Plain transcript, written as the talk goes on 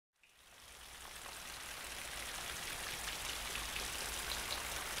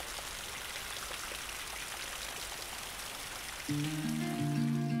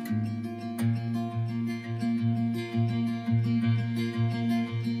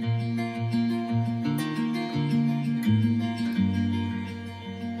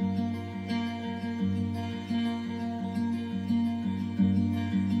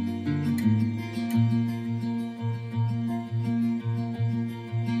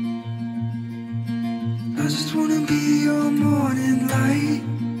I just wanna be your morning light,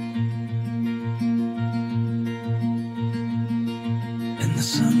 and the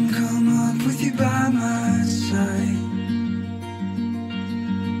sun come up with you by my side.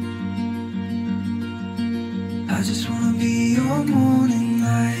 I just wanna be your morning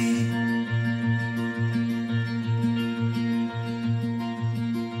light.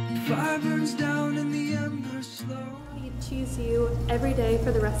 Fire burns down in the embers slow. I choose you every day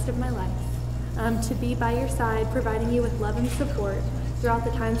for the rest of my life. To be by your side, providing you with love and support throughout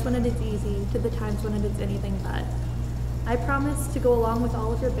the times when it is easy to the times when it is anything but. I promise to go along with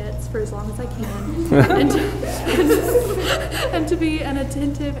all of your bits for as long as I can, and to be an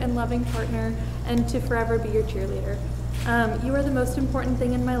attentive and loving partner, and to forever be your cheerleader. You are the most important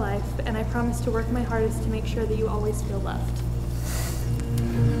thing in my life, and I promise to work my hardest to make sure that you always feel loved.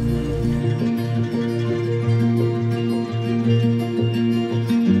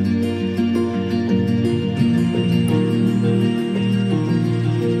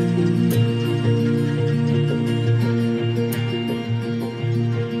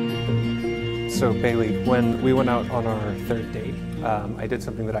 So Bailey, when we went out on our third date, I did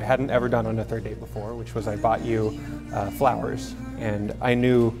something that I hadn't ever done on a third date before, which was I bought you flowers. And I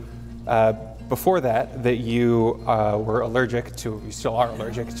knew before that you were allergic to, you still are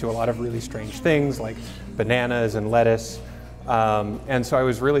allergic to a lot of really strange things like bananas and lettuce. And so I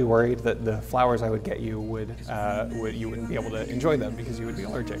was really worried that the flowers I would get you you wouldn't be able to enjoy them because you would be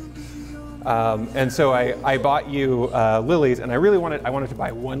allergic. And so I bought you lilies, and I wanted to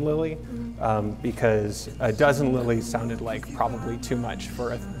buy one lily. Because a dozen lilies sounded like probably too much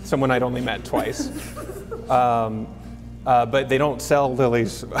for someone I'd only met twice. But they don't sell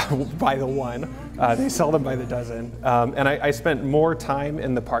lilies by the one, they sell them by the dozen. And I spent more time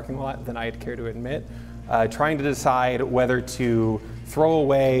in the parking lot than I'd care to admit, trying to decide whether to throw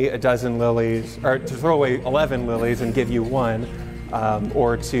away a dozen lilies, or to throw away 11 lilies and give you one,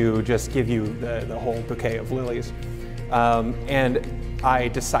 or to just give you the whole bouquet of lilies. And I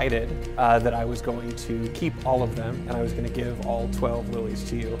decided that I was going to keep all of them, and I was going to give all 12 lilies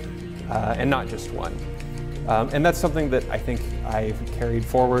to you, and not just one. And that's something that I think I've carried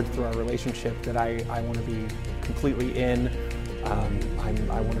forward through our relationship, that I want to be completely in.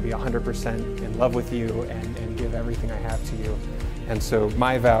 I want to be 100% in love with you and give everything I have to you. And so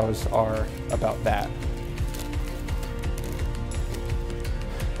my vows are about that.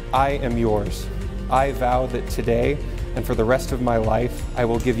 I am yours. I vow that today and for the rest of my life, I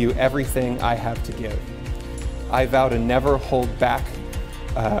will give you everything I have to give. I vow to never hold back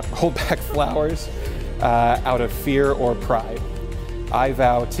flowers out of fear or pride. I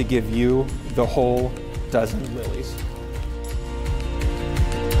vow to give you the whole dozen lilies.